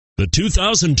The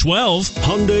 2012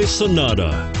 Hyundai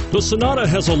Sonata. The Sonata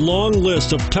has a long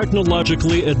list of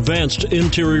technologically advanced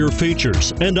interior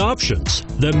features and options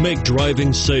that make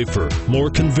driving safer, more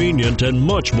convenient, and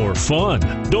much more fun.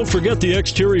 Don't forget the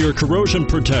exterior corrosion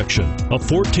protection, a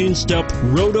 14-step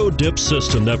roto-dip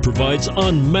system that provides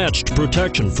unmatched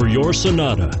protection for your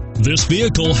Sonata. This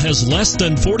vehicle has less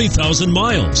than 40,000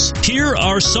 miles. Here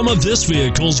are some of this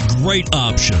vehicle's great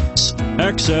options: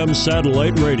 XM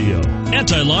satellite radio,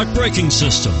 anti-lock braking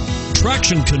system,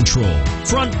 traction control,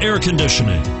 front air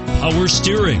conditioning, power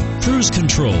steering, cruise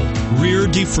control, rear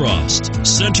defrost,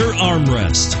 center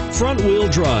armrest, front wheel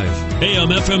drive,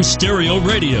 AM/FM stereo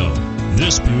radio.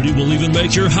 This beauty will even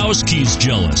make your house keys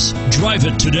jealous. Drive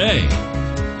it today.